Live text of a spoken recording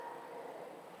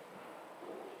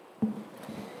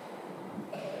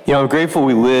I'm grateful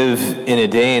we live in a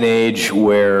day and age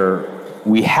where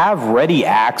we have ready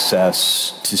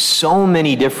access to so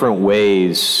many different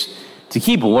ways to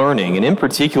keep learning, and in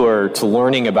particular, to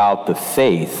learning about the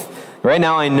faith. Right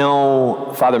now, I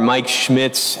know Father Mike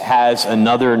Schmitz has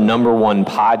another #1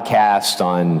 podcast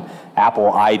on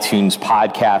Apple iTunes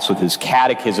podcast with his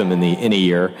catechism in a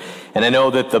year. And I know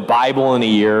that the Bible in a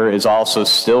year is also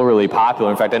still really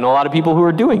popular. In fact, I know a lot of people who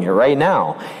are doing it right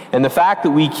now. And the fact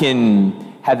that we can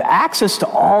have access to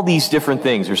all these different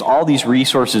things, there's all these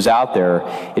resources out there,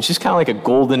 it's just kind of like a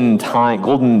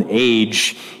golden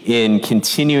age in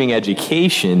continuing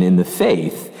education in the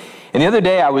faith. And the other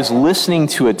day I was listening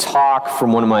to a talk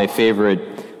from one of my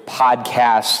favorite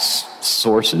podcast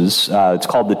sources. It's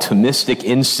called the Thomistic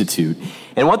Institute.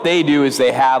 And what they do is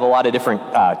they have a lot of different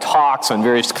talks on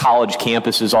various college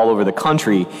campuses all over the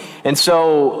country. And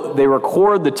so they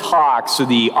record the talk, so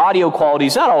the audio quality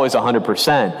is not always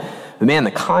 100%. But man,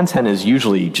 the content is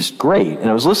usually just great. And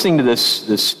I was listening to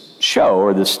this show,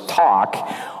 or this talk,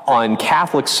 on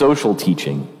Catholic social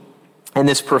teaching. And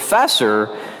this professor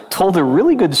told a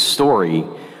really good story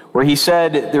where he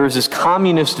said there was this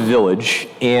communist village,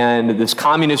 and this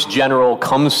communist general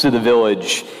comes to the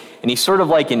village, and he's sort of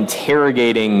like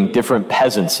interrogating different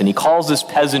peasants. And he calls this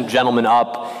peasant gentleman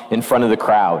up in front of the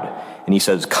crowd. And he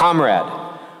says, "Comrade,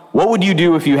 what would you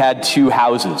do if you had 2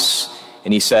 houses?"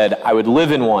 And he said, "I would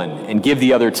live in one and give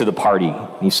the other to the party."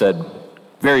 And he said,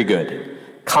 "Very good.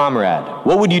 Comrade,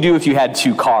 what would you do if you had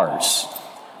 2 cars?"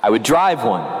 "I would drive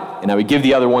one and I would give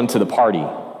the other one to the party."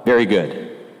 "Very good.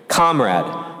 Comrade,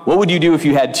 what would you do if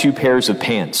you had 2 pairs of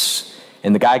pants?"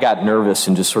 And the guy got nervous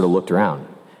and just sort of looked around.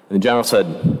 And the general said,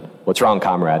 "What's wrong,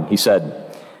 comrade?" He said,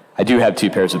 "I do have 2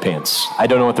 pairs of pants. I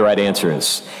don't know what the right answer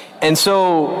is." And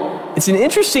so it's an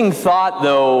interesting thought,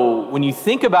 though, when you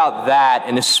think about that,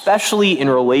 and especially in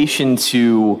relation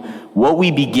to what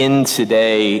we begin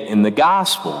today in the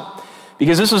gospel.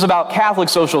 Because this is about Catholic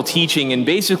social teaching and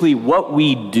basically what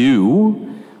we do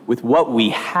with what we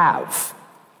have.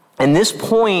 And this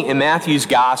point in Matthew's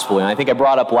gospel, and I think I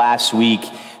brought up last week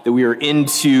that we are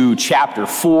into chapter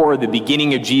 4, the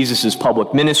beginning of Jesus'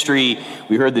 public ministry.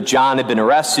 We heard that John had been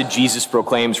arrested. Jesus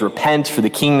proclaims, "Repent, for the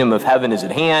kingdom of heaven is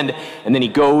at hand." And then he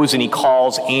goes and he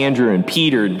calls Andrew and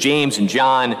Peter and James and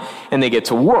John, and they get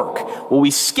to work. Well,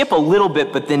 we skip a little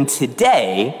bit, but then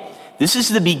today, this is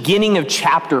the beginning of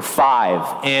chapter 5,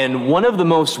 and one of the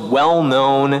most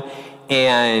well-known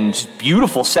and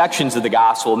beautiful sections of the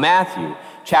Gospel of Matthew.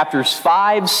 Chapters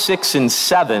 5, 6, and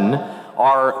 7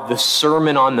 are the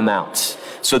Sermon on the Mount.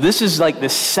 So this is like the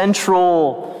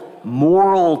central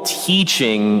moral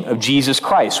teaching of Jesus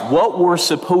Christ, what we're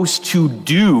supposed to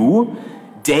do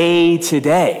day to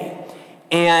day.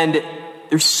 And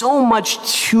there's so much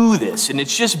to this, and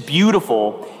it's just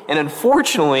beautiful. And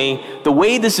unfortunately, the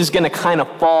way this is going to kind of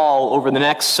fall over the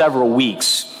next several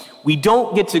weeks, we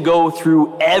don't get to go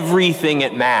through everything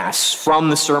at Mass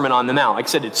from the Sermon on the Mount. Like I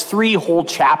said, it's 3 whole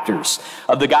chapters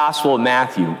of the Gospel of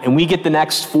Matthew, and we get the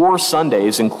next 4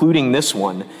 Sundays, including this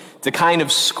one, to kind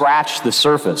of scratch the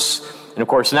surface. And of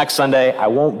course, next Sunday, I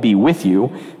won't be with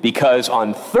you, because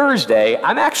on Thursday,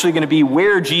 I'm actually going to be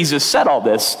where Jesus said all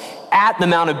this, at the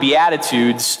Mount of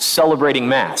Beatitudes, celebrating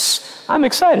Mass. I'm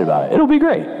excited about it. It'll be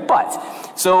great.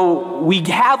 So we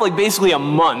have like basically a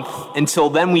month until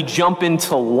then we jump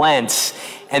into Lent,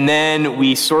 and then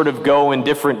we sort of go in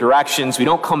different directions. We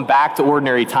don't come back to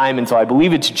ordinary time until I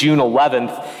believe it's June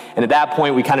 11th, and at that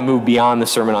point we kind of move beyond the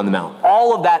Sermon on the Mount.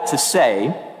 All of that to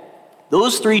say,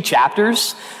 those 3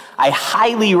 chapters, I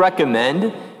highly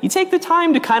recommend you take the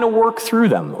time to kind of work through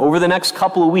them over the next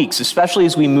couple of weeks, especially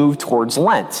as we move towards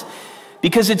Lent,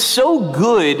 because it's so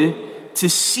good to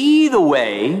see the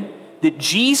way that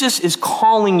Jesus is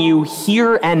calling you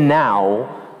here and now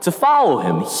to follow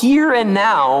him, here and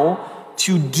now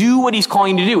to do what he's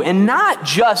calling you to do. And not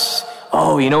just,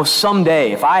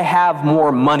 someday if I have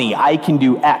more money, I can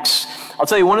do X. I'll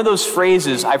tell you, one of those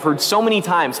phrases I've heard so many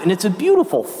times, and it's a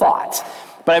beautiful thought,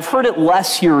 but I've heard it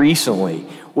less here recently,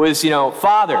 was,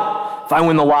 "Father, if I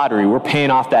win the lottery, we're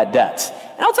paying off that debt."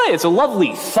 And I'll tell you, it's a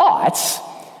lovely thought.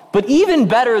 But even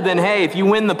better than, hey, if you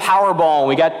win the Powerball and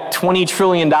we got $20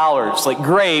 trillion, like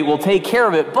great, we'll take care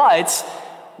of it. But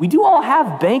we do all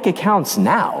have bank accounts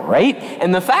now, right?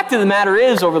 And the fact of the matter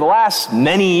is, over the last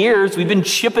many years, we've been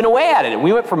chipping away at it. And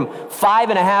we went from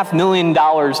 $5.5 million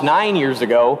 9 years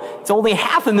ago to only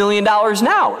 $500,000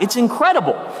 now. It's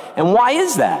incredible. And why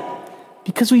is that?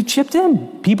 Because we've chipped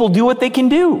in. People do what they can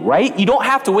do, right? You don't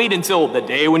have to wait until the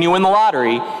day when you win the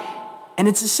lottery. And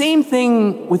it's the same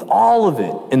thing with all of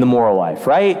it in the moral life,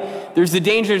 right? There's the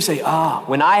danger to say,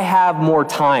 when I have more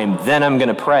time, then I'm going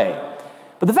to pray.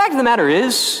 But the fact of the matter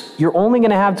is, you're only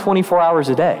going to have 24 hours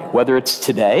a day, whether it's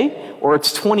today or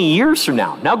it's 20 years from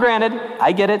now. Now, granted,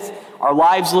 I get it. Our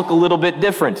lives look a little bit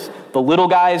different. The little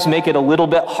guys make it a little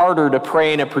bit harder to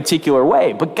pray in a particular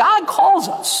way. But God calls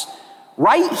us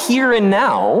right here and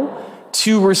now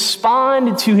to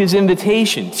respond to his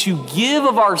invitation, to give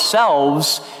of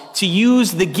ourselves, to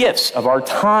use the gifts of our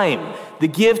time, the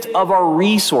gift of our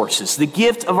resources, the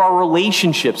gift of our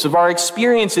relationships, of our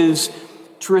experiences,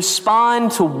 to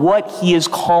respond to what he is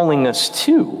calling us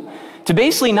to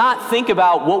basically not think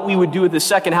about what we would do with the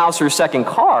second house or second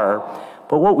car,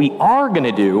 but what we are going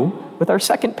to do with our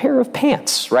second pair of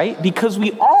pants, right? Because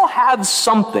we all have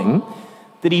something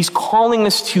that he's calling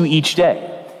us to each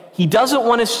day. He doesn't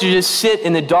want us to just sit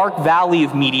in the dark valley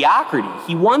of mediocrity.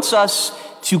 He wants us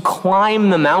to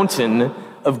climb the mountain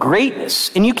of greatness.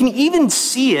 And you can even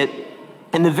see it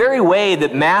in the very way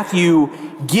that Matthew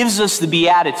gives us the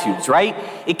Beatitudes, right?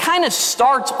 It kind of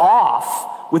starts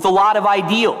off with a lot of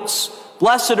ideals.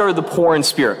 Blessed are the poor in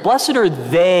spirit. Blessed are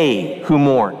they who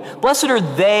mourn. Blessed are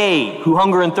they who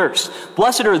hunger and thirst.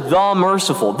 Blessed are the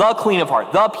merciful, the clean of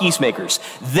heart, the peacemakers,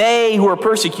 they who are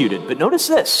persecuted. But notice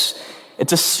this.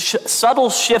 It's a subtle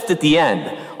shift at the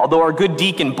end, although our good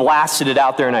deacon blasted it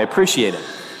out there and I appreciate it.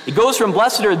 It goes from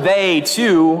blessed are they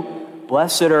to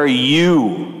blessed are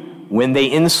you when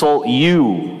they insult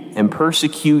you and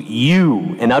persecute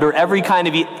you and utter every kind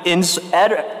of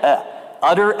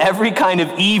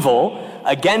evil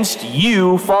against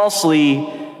you falsely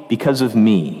because of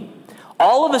me.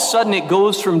 All of a sudden it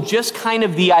goes from just kind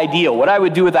of the ideal, what I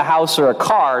would do with a house or a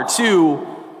car, to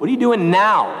what are you doing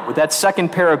now with that second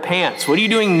pair of pants? What are you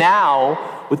doing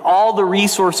now with all the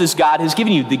resources God has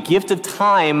given you, the gift of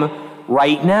time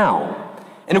right now?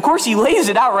 And of course he lays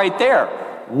it out right there.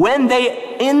 When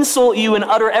they insult you and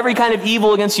utter every kind of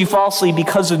evil against you falsely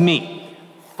because of me.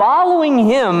 Following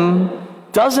him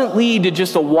doesn't lead to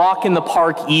just a walk in the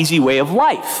park, easy way of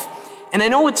life. And I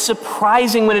know it's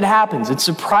surprising when it happens. It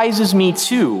surprises me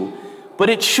too. But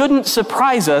it shouldn't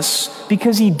surprise us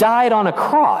because he died on a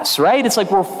cross, right? It's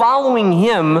like we're following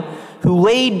him who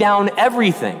laid down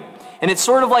everything. And it's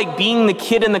sort of like being the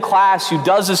kid in the class who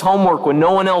does his homework when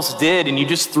no one else did and you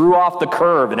just threw off the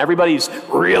curve and everybody's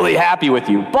really happy with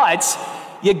you. But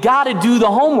you got to do the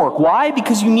homework. Why?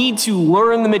 Because you need to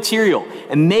learn the material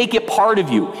and make it part of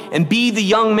you and be the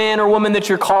young man or woman that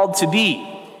you're called to be.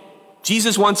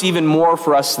 Jesus wants even more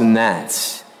for us than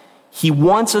that. He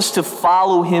wants us to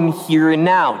follow him here and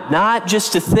now, not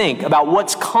just to think about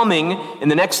what's coming in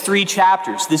the next 3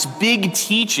 chapters, this big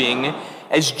teaching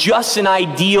as just an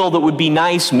ideal that would be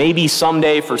nice maybe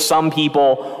someday for some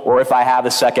people, or if I have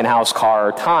a second house, car,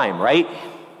 or time, right?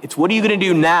 It's what are you going to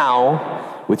do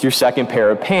now with your second pair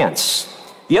of pants?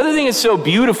 The other thing that's so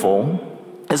beautiful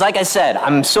is, like I said,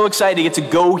 I'm so excited to get to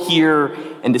go here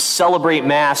and to celebrate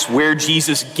Mass where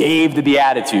Jesus gave the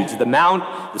Beatitudes, the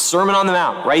Mount, the Sermon on the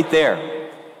Mount, right there.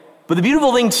 But the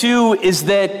beautiful thing, too, is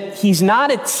that he's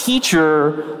not a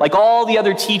teacher like all the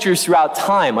other teachers throughout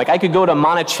time. Like I could go to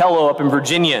Monticello up in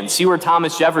Virginia and see where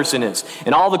Thomas Jefferson is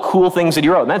and all the cool things that he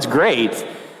wrote, and that's great.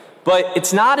 But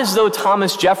it's not as though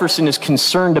Thomas Jefferson is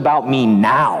concerned about me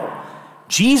now.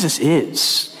 Jesus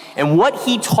is. And what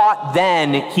he taught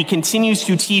then, he continues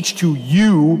to teach to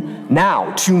you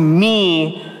now, to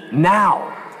me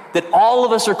now. That all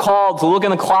of us are called to look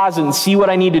in the closet and see what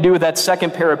I need to do with that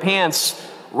second pair of pants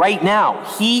right now.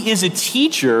 He is a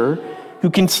teacher who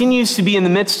continues to be in the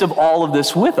midst of all of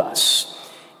this with us.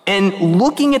 And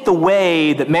looking at the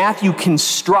way that Matthew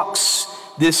constructs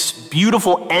this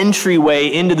beautiful entryway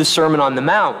into the Sermon on the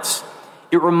Mount,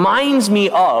 it reminds me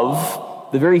of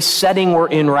the very setting we're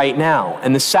in right now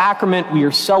and the sacrament we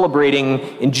are celebrating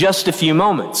in just a few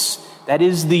moments. That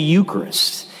is the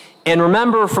Eucharist. And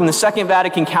remember, from the Second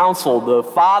Vatican Council, the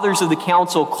fathers of the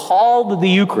council called the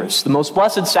Eucharist, the most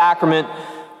blessed sacrament,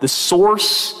 the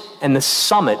source and the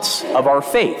summit of our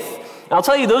faith. And I'll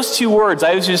tell you, those two words, I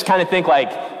always just kind of think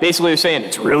like, basically they're saying,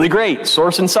 it's really great,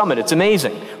 source and summit, it's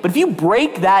amazing. But if you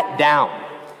break that down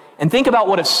and think about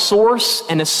what a source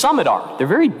and a summit are, they're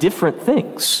very different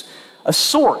things. A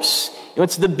source,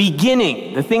 it's the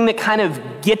beginning, the thing that kind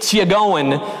of gets you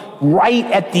going right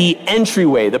at the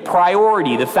entryway, the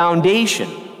priority, the foundation.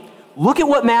 Look at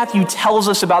what Matthew tells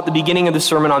us about the beginning of the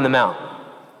Sermon on the Mount.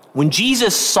 When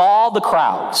Jesus saw the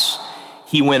crowds,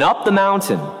 he went up the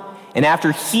mountain, and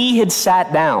after he had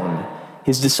sat down,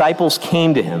 his disciples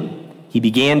came to him. He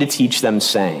began to teach them,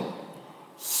 saying,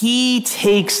 he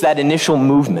takes that initial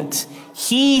movement.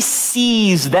 He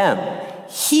sees them.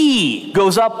 He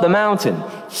goes up the mountain.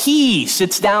 He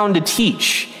sits down to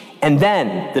teach. And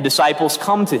then the disciples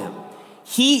come to him.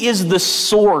 He is the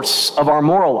source of our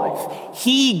moral life.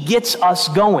 He gets us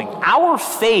going. Our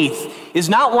faith is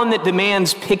not one that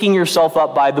demands picking yourself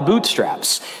up by the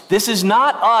bootstraps. This is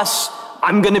not us,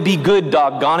 I'm going to be good,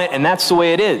 doggone it, and that's the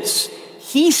way it is.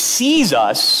 He sees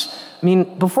us,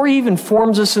 before he even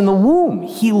forms us in the womb.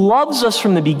 He loves us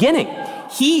from the beginning.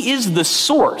 He is the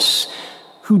source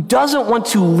who doesn't want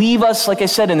to leave us, like I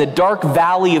said, in the dark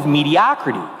valley of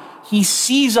mediocrity. He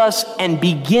sees us and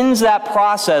begins that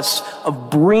process of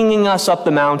bringing us up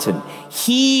the mountain.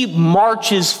 He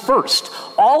marches first.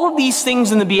 All of these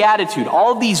things in the Beatitude,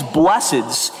 all of these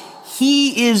blesseds,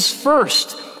 he is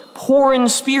first. Poor in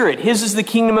spirit, his is the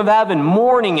kingdom of heaven,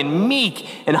 mourning and meek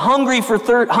and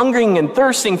hungering and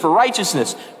thirsting for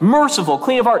righteousness, merciful,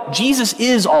 clean of heart. Jesus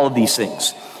is all of these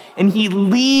things. And he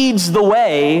leads the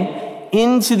way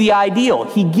into the ideal.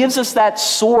 He gives us that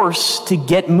source to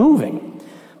get moving.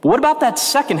 But what about that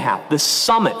second half, the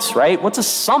summit, right? What's a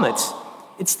summit?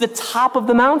 It's the top of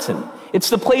the mountain. It's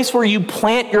the place where you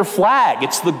plant your flag.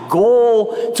 It's the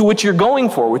goal to which you're going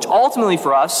for, which ultimately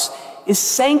for us is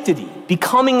sanctity,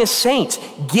 becoming a saint,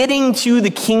 getting to the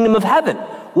kingdom of heaven.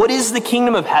 What is the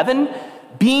kingdom of heaven?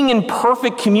 Being in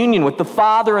perfect communion with the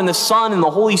Father and the Son and the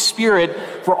Holy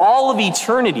Spirit for all of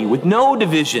eternity, with no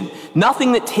division,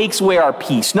 nothing that takes away our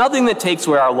peace, nothing that takes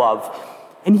away our love.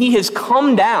 And he has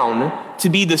come down to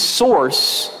be the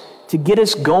source to get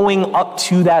us going up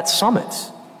to that summit,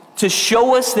 to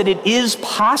show us that it is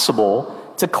possible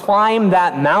to climb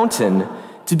that mountain,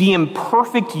 to be in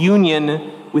perfect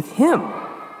union with him.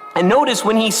 And notice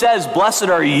when he says, blessed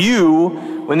are you,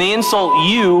 when they insult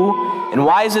you, and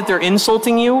why is it they're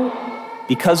insulting you?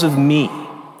 Because of me.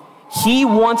 He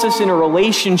wants us in a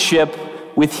relationship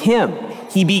with him.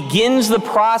 He begins the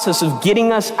process of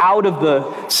getting us out of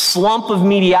the slump of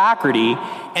mediocrity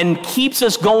and keeps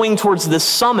us going towards the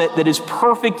summit that is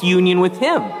perfect union with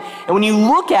him. And when you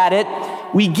look at it,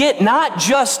 we get not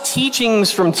just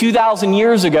teachings from 2,000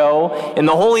 years ago in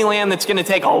the Holy Land that's going to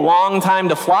take a long time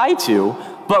to fly to,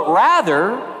 but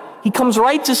rather, he comes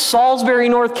right to Salisbury,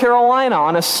 North Carolina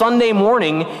on a Sunday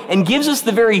morning and gives us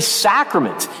the very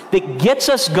sacrament that gets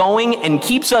us going and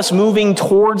keeps us moving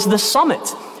towards the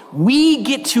summit. We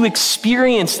get to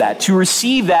experience that, to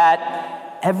receive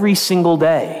that every single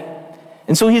day.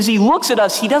 And so as he looks at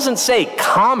us, he doesn't say,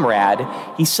 comrade.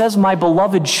 He says, my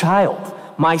beloved child,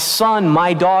 my son,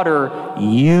 my daughter,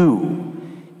 you.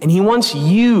 And he wants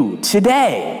you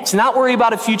today to not worry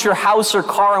about a future house or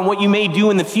car and what you may do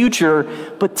in the future,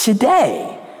 but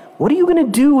today. What are you going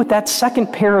to do with that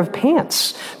second pair of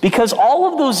pants? Because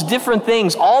all of those different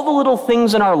things, all the little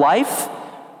things in our life,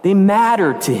 they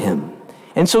matter to him.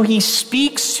 And so he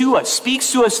speaks to us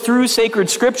through sacred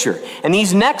scripture. And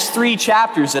these next 3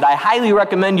 chapters that I highly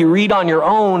recommend you read on your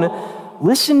own,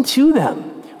 listen to them.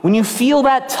 When you feel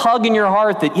that tug in your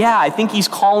heart that, I think he's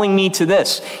calling me to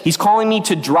this. He's calling me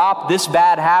to drop this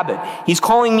bad habit. He's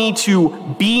calling me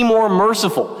to be more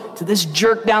merciful to this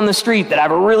jerk down the street that I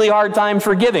have a really hard time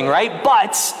forgiving, right?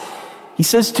 But he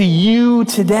says to you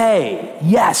today,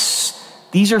 yes,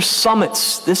 these are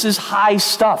summits. This is high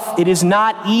stuff. It is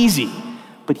not easy.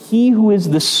 But he who is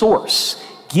the source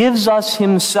gives us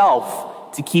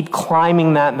himself to keep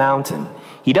climbing that mountain.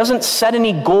 He doesn't set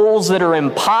any goals that are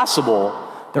impossible.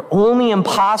 They're only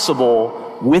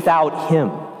impossible without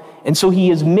him. And so he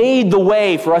has made the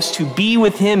way for us to be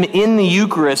with him in the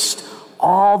Eucharist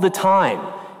all the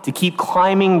time, to keep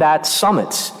climbing that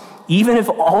summit. Even if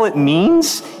all it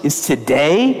means is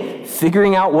today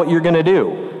figuring out what you're going to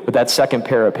do with that second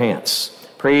pair of pants.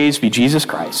 Praise be Jesus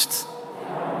Christ.